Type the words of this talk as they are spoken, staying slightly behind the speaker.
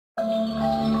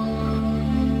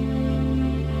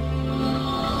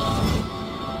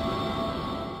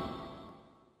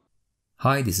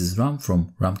Hi, this is Ram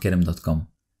from ramkedem.com.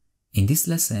 In this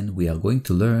lesson, we are going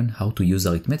to learn how to use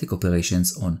arithmetic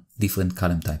operations on different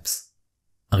column types.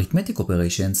 Arithmetic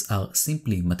operations are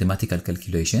simply mathematical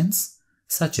calculations,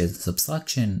 such as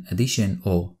subtraction, addition,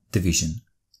 or division.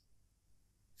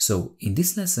 So, in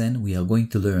this lesson, we are going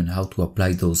to learn how to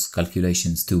apply those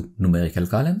calculations to numerical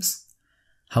columns,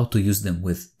 how to use them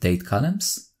with date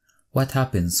columns, what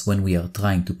happens when we are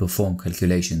trying to perform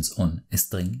calculations on a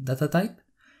string data type,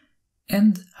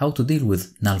 and how to deal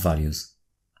with null values.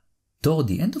 Toward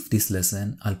the end of this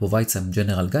lesson, I'll provide some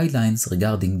general guidelines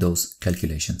regarding those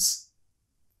calculations.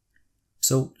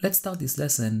 So let's start this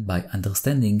lesson by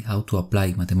understanding how to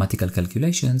apply mathematical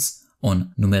calculations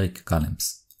on numeric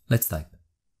columns. Let's type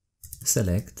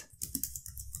select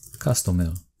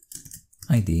customer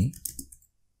ID,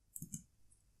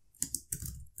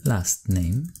 last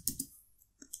name,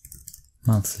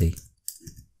 monthly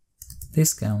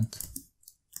discount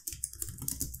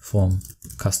from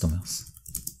customers.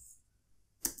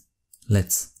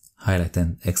 Let's highlight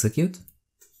and execute.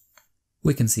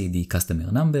 We can see the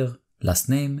customer number, last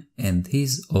name, and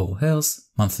his or hers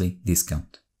monthly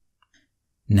discount.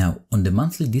 Now, on the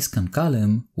monthly discount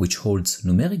column, which holds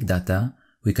numeric data,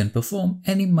 we can perform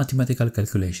any mathematical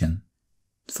calculation.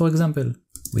 For example,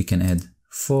 we can add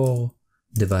 4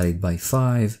 divided by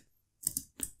 5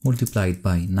 multiplied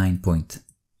by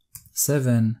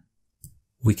 9.7.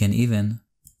 We can even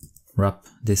wrap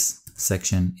this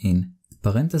section in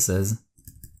parentheses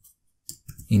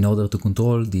in order to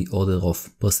control the order of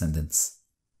precedence.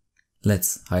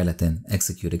 Let's highlight and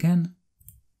execute again.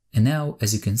 And now,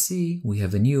 as you can see, we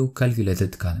have a new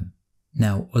calculated column.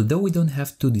 Now, although we don't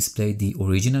have to display the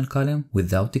original column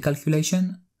without the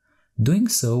calculation, doing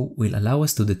so will allow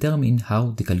us to determine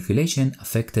how the calculation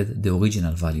affected the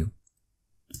original value.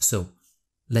 So,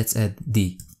 let's add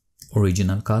the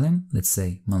original column, let's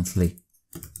say monthly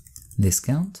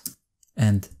discount,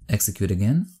 and execute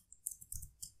again.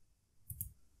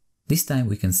 This time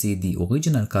we can see the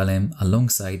original column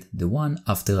alongside the one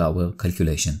after our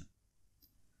calculation.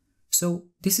 So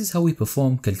this is how we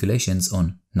perform calculations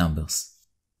on numbers.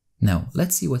 Now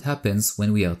let's see what happens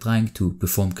when we are trying to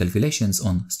perform calculations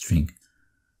on string.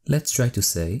 Let's try to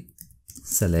say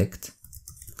select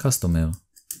customer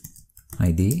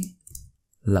ID,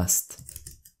 last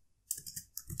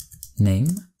name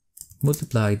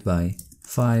multiplied by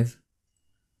 5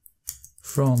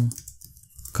 from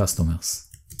customers.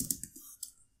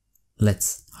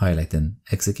 Let's highlight and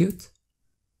execute.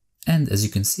 And as you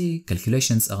can see,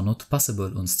 calculations are not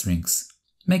possible on strings.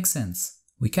 Makes sense.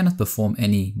 We cannot perform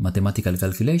any mathematical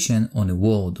calculation on a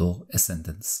word or a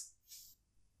sentence.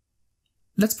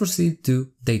 Let's proceed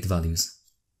to date values.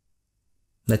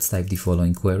 Let's type the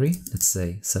following query. Let's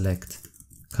say select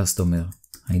customer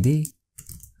ID,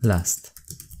 last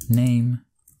name,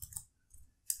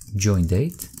 join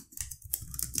date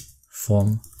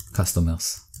from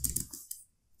customers.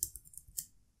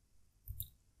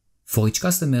 For each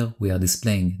customer, we are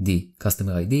displaying the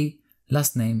customer ID,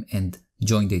 last name, and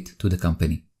join date to the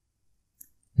company.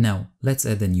 Now, let's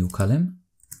add a new column,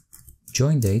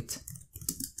 join date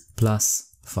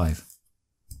plus 5.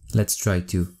 Let's try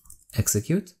to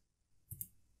execute.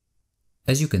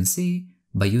 As you can see,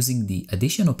 by using the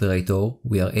addition operator,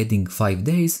 we are adding 5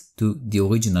 days to the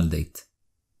original date.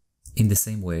 In the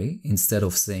same way, instead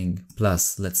of saying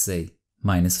plus, let's say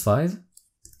minus 5.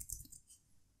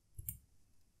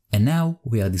 And now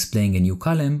we are displaying a new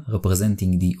column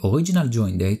representing the original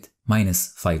join date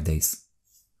minus 5 days.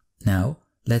 Now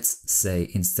let's say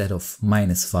instead of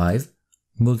minus 5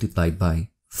 multiplied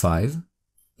by 5,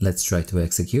 let's try to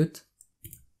execute.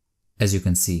 As you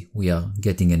can see, we are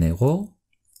getting an error.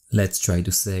 Let's try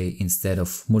to say instead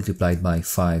of multiplied by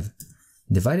 5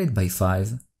 divided by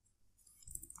 5.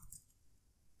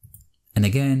 And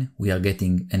again, we are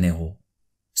getting an error.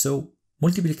 So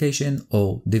multiplication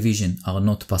or division are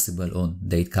not possible on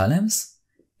date columns.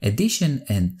 Addition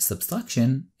and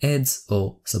subtraction adds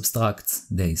or subtracts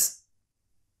days.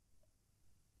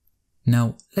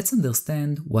 Now let's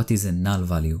understand what is a null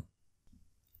value.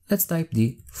 Let's type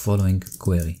the following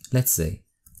query. Let's say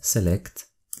select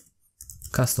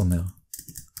customer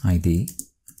ID,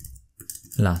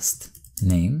 last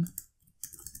name,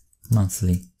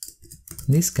 monthly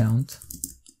discount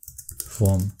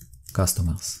from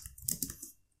customers.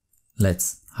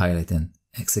 Let's highlight and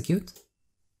execute.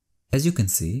 As you can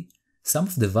see, some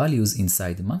of the values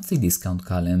inside the monthly discount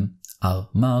column are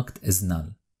marked as null.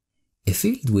 A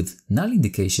field with null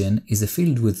indication is a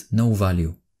field with no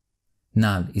value.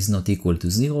 Null is not equal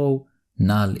to 0,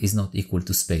 null is not equal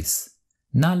to space.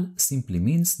 Null simply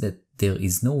means that there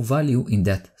is no value in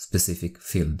that specific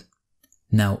field.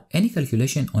 Now, any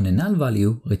calculation on a null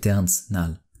value returns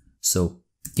null. So,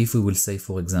 if we will say,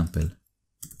 for example,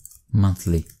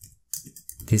 monthly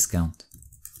discount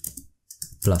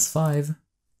plus 5,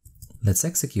 let's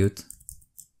execute,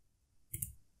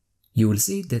 you will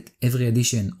see that every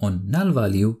addition on null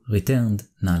value returned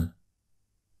null.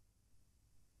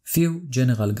 Few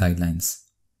general guidelines.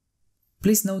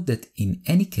 Please note that in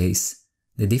any case,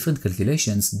 the different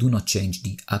calculations do not change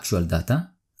the actual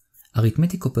data.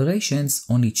 Arithmetic operations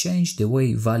only change the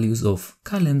way values of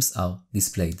columns are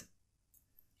displayed.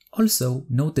 Also,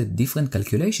 note that different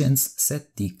calculations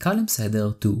set the column's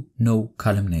header to no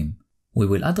column name. We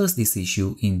will address this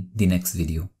issue in the next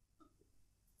video.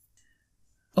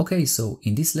 Okay, so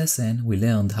in this lesson we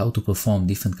learned how to perform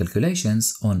different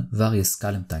calculations on various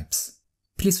column types.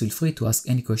 Please feel free to ask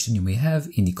any question you may have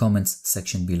in the comments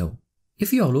section below.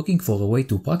 If you are looking for a way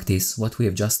to practice what we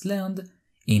have just learned,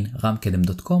 in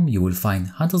ramkedem.com you will find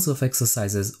hundreds of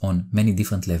exercises on many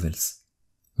different levels.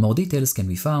 More details can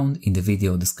be found in the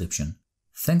video description.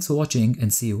 Thanks for watching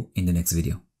and see you in the next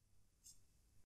video.